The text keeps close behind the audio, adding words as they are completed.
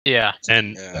Yeah.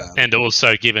 And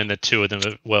also given that two of them,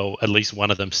 well, at least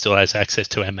one of them still has access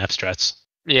to our map strats.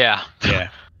 Yeah. Yeah.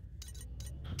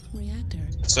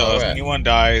 So if anyone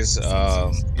dies,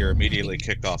 you're immediately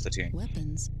kicked off the team.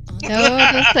 No,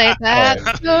 don't say that.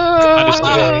 Understood.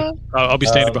 No. I'll be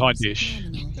standing behind Dish.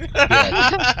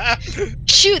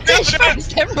 Shoot this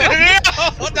first, everyone.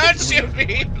 No, don't shoot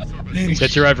me.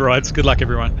 Set your overrides. Good luck,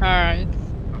 everyone. All right.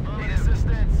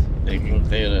 Taking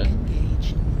Theta.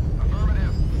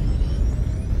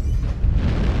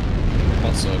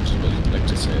 Also, I just would like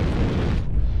to say affirmative.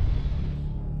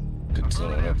 Could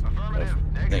someone have,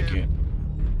 thank you.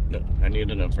 No, I need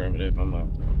an affirmative. I'm up.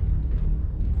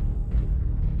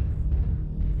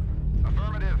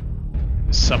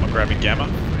 Someone grabbing Gamma. I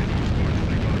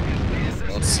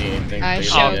don't see anything. I Theta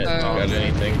shall yet. go. Got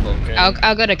anything, Vulcan?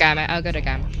 I'll go to Gamma. I'll go to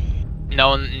Gamma.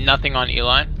 No, nothing on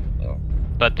E-line. Oh.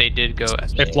 But they did go.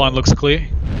 F line looks clear. Do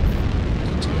you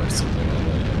have something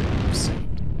on the C?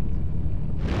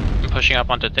 I'm pushing up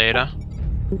onto Theta.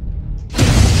 Following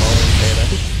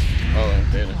Theta. Following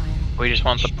Theta. We just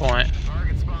want the point.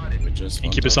 We just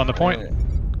Keep us on the point.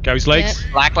 Go his legs.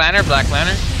 Yep. Black Lantern, Black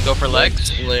Lantern. Go for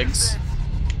legs. Legs.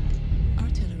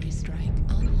 Artillery strike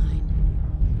online.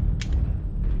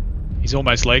 He's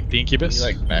almost legged the Incubus. He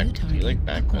like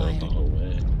backpedaled the whole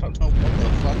way. I don't know what the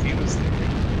fuck he was thinking.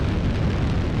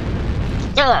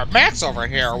 There are mats over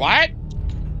here. What?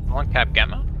 One cap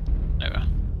Gamma. Okay.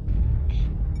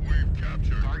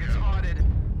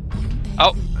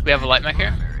 Oh, we have a light mech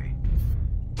here.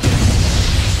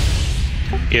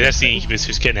 Yeah, that's the Incubus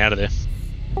who's getting out of there.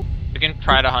 We can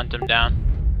try to hunt him down.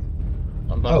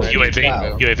 I'm behind you, UAV.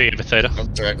 Chingo. UAV over Theta.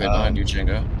 I'm directly behind you,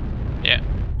 Chingo. Yeah.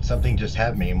 Something just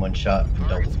had me in one shot from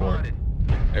Delta 4.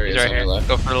 There he He's is right on here. your left.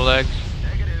 Go for the legs.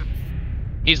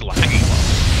 He's lagging.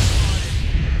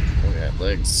 Oh yeah,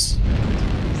 legs.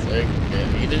 Leg. Yeah,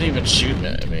 he didn't even shoot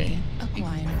at me.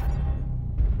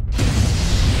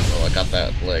 Oh, I got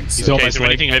that legs. He's almost Okay,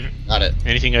 legged. got it.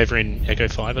 Anything over in Echo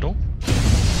 5 at all?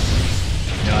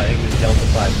 No, I think it was Delta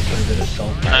 5 with a bit of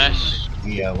assault. Nice.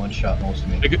 Yeah, one shot most of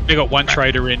me. They got one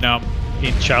trader in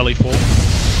Charlie 4.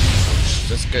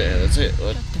 That's good. That's it.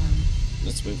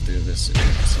 Let's move through this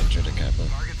center to Kappa.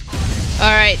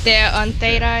 All right, they're on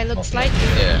Theta. It looks like.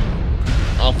 Yeah.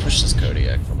 I'll push this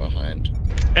Kodiak from behind.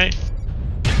 Hey.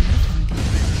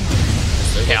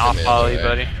 Yeah, I'll follow you,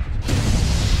 buddy.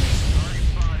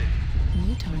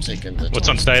 I'm taking the What's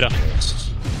on Theta?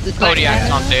 The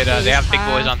Kodiak's on Theta. They have big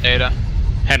boys on Theta.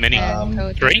 How many?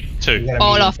 Code. 3? 2.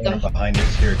 All of them. Behind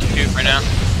us here too. 2 for now.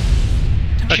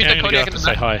 Okay, Shoot I'm the gonna go Kodiak up in to the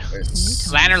say hi.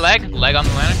 Lantern leg. Leg on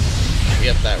the lantern.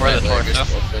 Yep, that Or right the leg is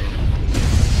torso. open.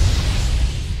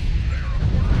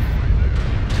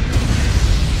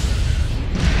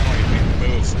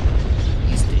 Move.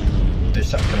 There's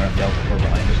something coming up Delta 4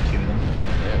 behind us, two of them.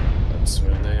 Yeah, that's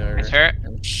where they are. Nice hurt.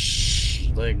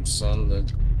 Legs on the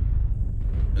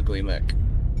ugly mech.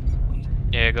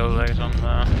 Yeah, go legs on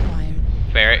the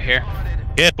Barrett here.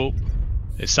 Careful.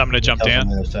 There's someone to jump Delta's on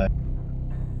down. the other side.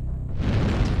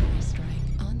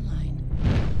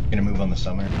 Gonna move on the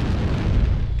summer.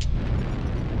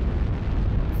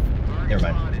 Never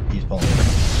mind. He's pulling over.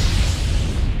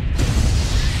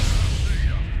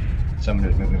 Someone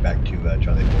who's moving back to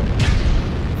Charlie 4.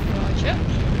 Roger.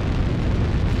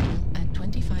 At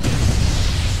 25.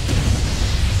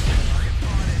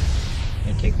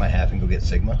 And take my half and go get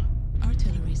Sigma.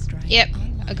 Artillery strike. Yep,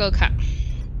 I'll go Cap.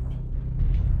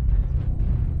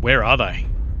 Where are they?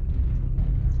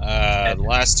 The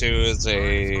last two is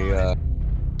a.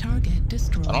 Target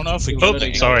destroyed. I don't know if we Oh,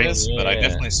 killed sorry. this, but I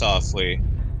definitely saw a flea.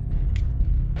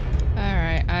 All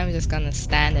right, I'm just gonna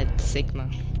stand at Sigma.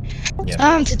 Yeah.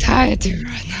 I'm too tired to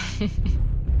run.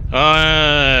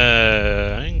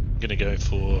 I'm gonna go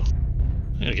for.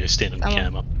 I'm gonna go stand on the Someone-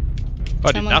 camera. I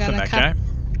did someone nothing gonna that cut- game.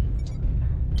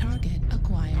 Target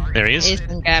acquired. There he is. He's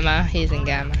in Gamma. He's in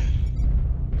Gamma.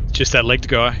 Just that legged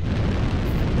guy.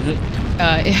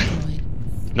 Yeah. Destroyed.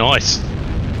 Nice.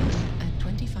 At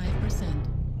 25%.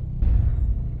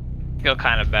 Feel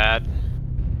kind of bad.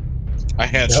 I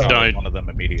had No. shot one of them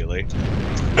immediately.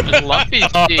 Just Lumpy's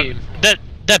team.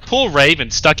 That poor Raven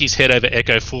stuck his head over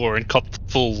Echo 4 and copped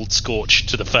full scorch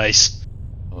to the face.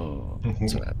 Oh,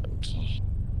 that's what happened.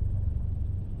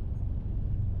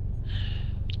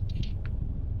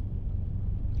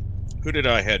 Who did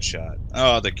I headshot?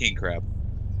 Oh, the king crab.